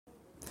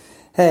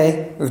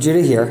Hey, Rav Judah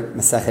here,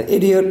 Masachet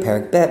Idiot,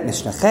 Perek Bet,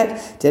 Mishnah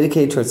Chet,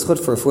 dedicated towards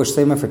Chut for Refuah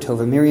Shlema for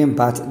Tova Miriam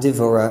Bat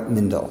Devora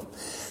Mindel.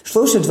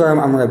 Shlosha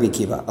Dvarim Amar Rabbi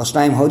Akiva, Al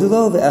Shnayim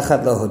Hodulo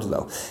ve'echad lo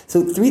hodulo.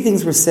 So 3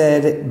 things were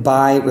said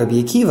by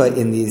Rabbi Akiva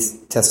in these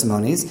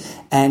testimonies,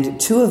 and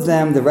 2 of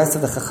them the rest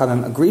of the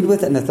Chachamim agreed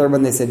with, and the 3rd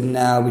one they said,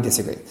 no, we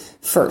disagree.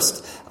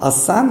 First, Al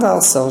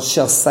Sandal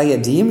Shel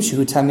Sayadim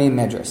Shehu Tamei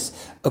Medras.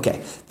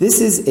 Okay, this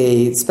is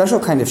a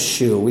special kind of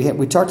shoe.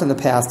 We talked in the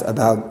past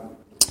about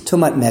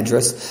Tumat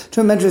Medras.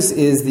 Tumat Medras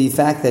is the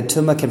fact that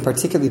Tumah can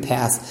particularly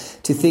pass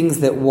to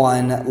things that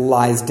one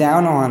lies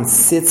down on,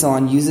 sits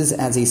on, uses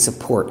as a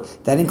support.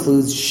 That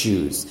includes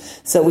shoes.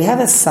 So we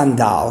have a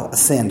sandal.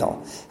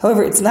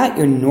 However, it's not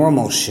your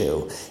normal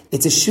shoe.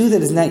 It's a shoe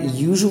that is not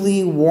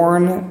usually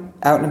worn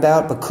out and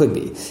about, but could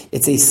be.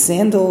 It's a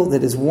sandal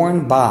that is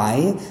worn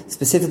by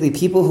specifically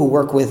people who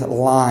work with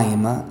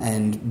lime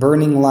and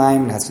burning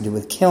lime. It has to do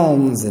with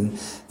kilns and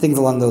things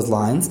along those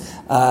lines.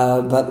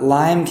 But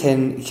lime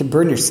can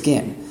burn your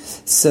skin.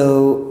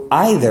 So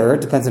either,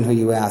 it depends on who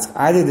you ask,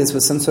 either this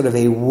was some sort of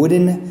a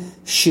wooden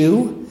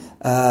shoe,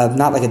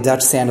 not like a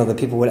Dutch sandal that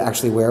people would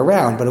actually wear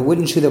around, but a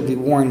wooden shoe that would be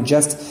worn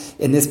just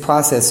in this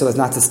process so as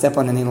not to step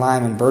on any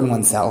lime and burn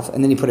oneself,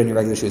 and then you put on your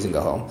regular shoes and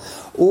go home.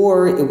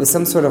 Or it was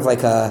some sort of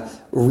like a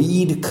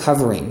reed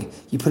covering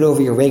you put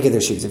over your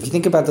regular shoes. If you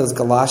think about those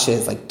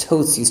galoshes, like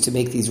Totes used to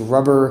make these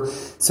rubber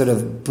sort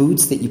of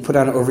boots that you put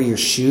on over your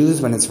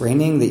shoes when it's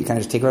raining, that you kind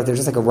of just take off. They're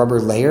just like a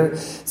rubber layer.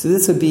 So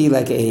this would be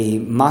like a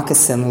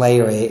moccasin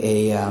layer,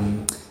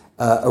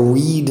 a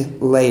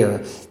reed layer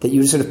that you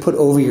would sort of put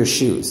over your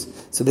shoes.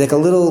 So it'd be like a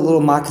little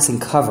moccasin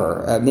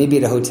cover. Maybe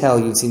at a hotel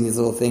you've seen these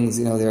little things,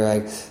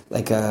 they're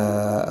like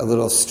a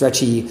little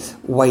stretchy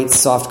white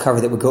soft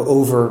cover that would go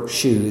over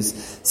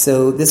shoes.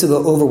 So this would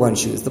go over one's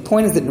shoes. The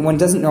point is that one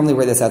doesn't normally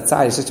wear this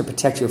outside. It's just to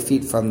protect your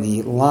feet from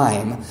the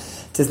lime.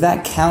 Does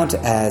that count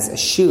as a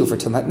shoe for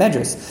Tumat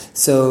Medras?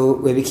 So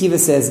Rabbi Akiva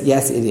says,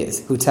 yes, it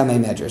is. Hu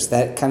Tamei Medras.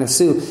 That kind of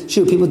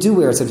shoe, people do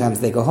wear it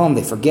sometimes. They go home,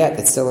 they forget,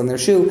 it's still in their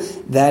shoe.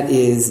 That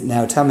is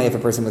now Tamei if a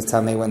person was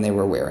Tamei when they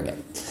were wearing it.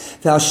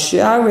 Val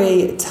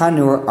Share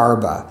Tanur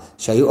Arba.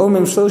 Shayu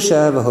Omrim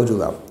Shlosha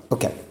V'hodulo.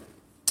 Okay.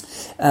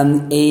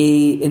 An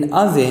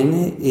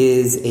oven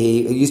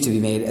it used to be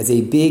made as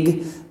a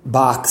big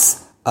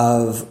box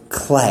of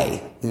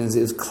clay. It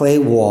was clay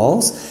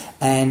walls.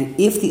 And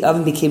if the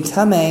oven became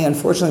tamei,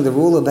 unfortunately the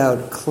rule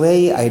about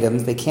clay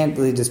items, they can't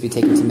really just be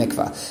taken to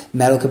mikvah.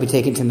 Metal could be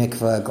taken to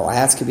mikvah,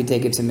 glass could be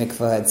taken to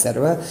mikvah,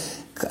 etc.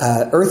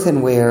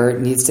 Earthenware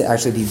needs to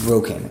actually be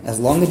broken. As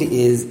long as it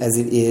is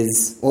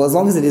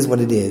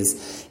what it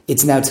is,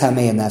 it's now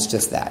tamei, and that's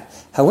just that.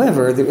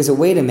 However, there is a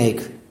way to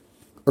make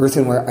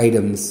earthenware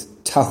items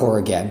tahor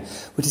again,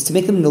 which is to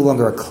make them no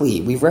longer a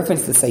kli. We've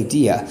referenced this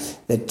idea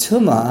that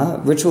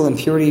tumah, ritual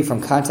impurity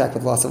from contact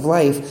with loss of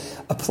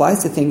life,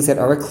 applies to things that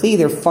are a kli,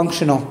 they're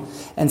functional.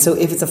 And so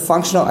if it's a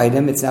functional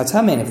item, it's now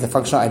tamei, and if it's a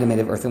functional item made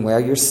of earthenware,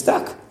 you're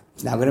stuck.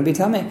 It's now going to be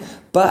tamei.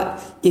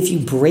 But if you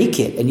break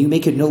it and you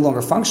make it no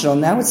longer functional,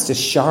 now it's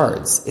just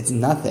shards, it's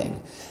nothing.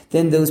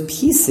 Then those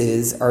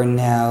pieces are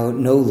now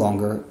no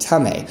longer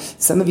tamei.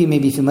 Some of you may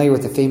be familiar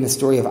with the famous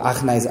story of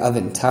Achnai's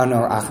oven,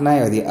 Tanor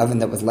Achnai, or the oven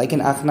that was like an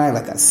Achnai,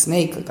 like a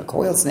snake, like a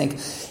coiled snake.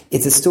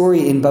 It's a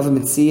story in Bava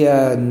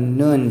Metzia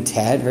Nun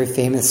Ted, very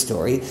famous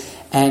story.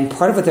 And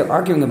part of what they're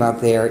arguing about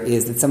there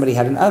is that somebody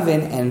had an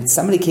oven and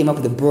somebody came up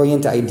with a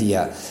brilliant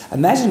idea.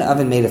 Imagine an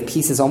oven made of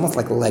pieces almost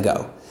like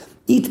Lego.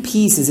 Each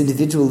piece is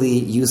individually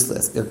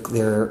useless.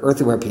 They're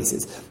earthenware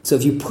pieces. So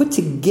if you put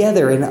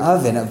together an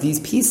oven of these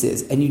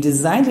pieces and you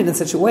designed it in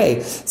such a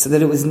way so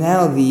that it was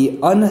now the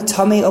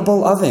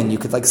untameable oven, you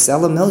could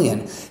sell 1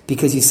 million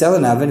because you sell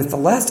an oven. It's the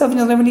last oven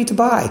you'll ever need to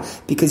buy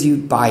because you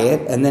buy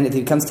it and then if it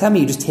becomes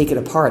tamei, you just take it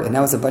apart and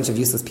now it's a bunch of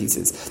useless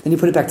pieces. Then you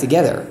put it back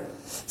together.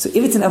 So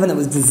if it's an oven that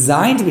was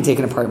designed to be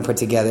taken apart and put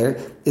together,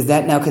 is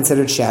that now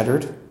considered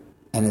shattered?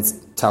 And it's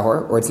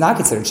tahor, or it's not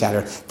considered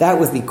shattered. That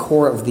was the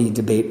core of the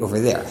debate over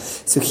there.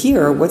 So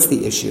here, what's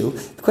the issue?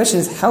 The question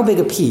is, how big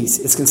a piece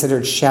is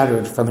considered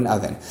shattered from an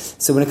oven?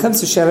 So when it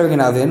comes to shattering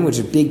an oven, which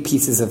are big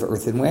pieces of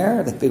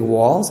earthenware, like big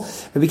walls,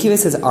 Rabbi Akiva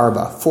says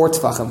arba, 4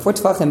 tefachim. 4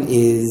 tefachim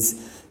is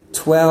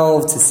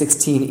 12 to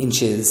 16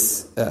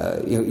 inches,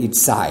 each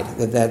side.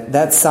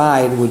 That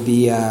side would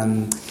be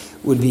a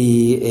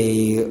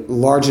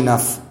large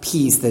enough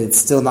piece that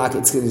it's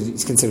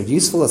considered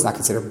useful, it's not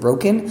considered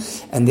broken,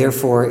 and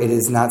therefore it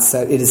is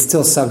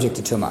still subject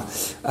to tumah.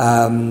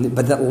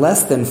 But that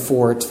less than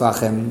 4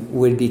 tefachim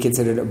would be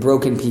considered a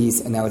broken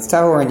piece, and now it's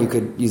tahor, and you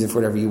could use it for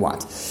whatever you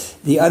want.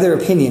 The other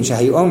opinion,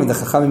 Shahayu Omer, the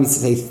Chachamim used to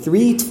say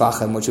 3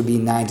 tefachim, which would be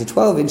 9 to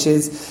 12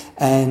 inches,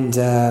 and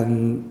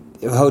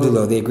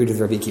Hodulo, they agreed with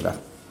Rabbi Akiva.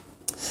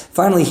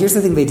 Finally, here's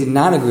the thing they did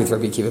not agree with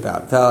Rabbi Akiva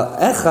about.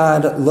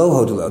 Echad lo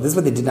hodulo. This is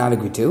what they did not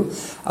agree to.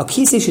 Al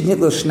kisei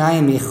shenitlo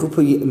shnayim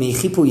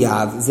mechipu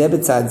yav ze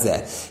betzad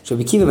ze.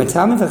 Rabbi Akiva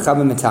metamin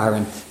v'chabim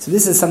metarin. So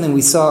this is something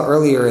we saw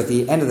earlier at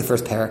the end of the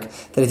first parak,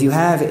 that if you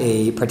have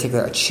a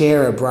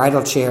chair, a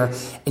bridal chair,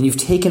 and you've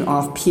taken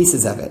off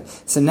pieces of it,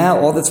 so now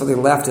all that's really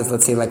left is,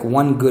 let's say,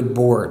 one good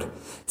board.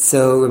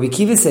 So Rabbi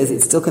Akiva says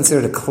it's still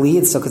considered a kli,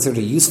 it's still considered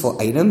a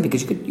useful item,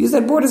 because you could use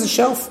that board as a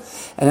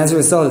shelf. And as a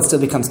result, it still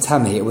becomes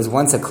tamei. It was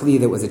once a kli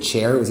that was a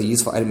chair, it was a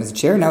useful item as a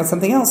chair, now it's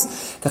something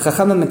else. The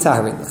Chachamim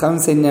Metaharin. The Chachamim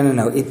say,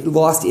 no. It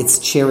lost its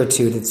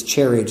chairitude, its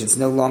chairage. It's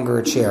no longer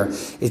a chair.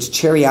 Its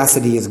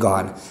chairiosity is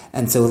gone.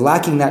 And so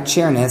lacking that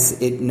chairness,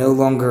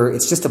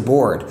 it's just a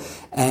board.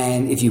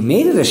 And if you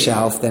made it a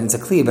shelf, then it's a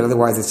kli, but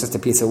otherwise it's just a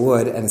piece of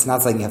wood, and it's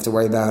not something you have to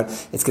worry about.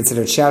 It's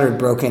considered shattered,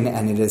 broken,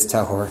 and it is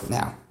tahor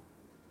now.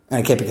 And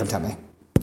it can't become tamei.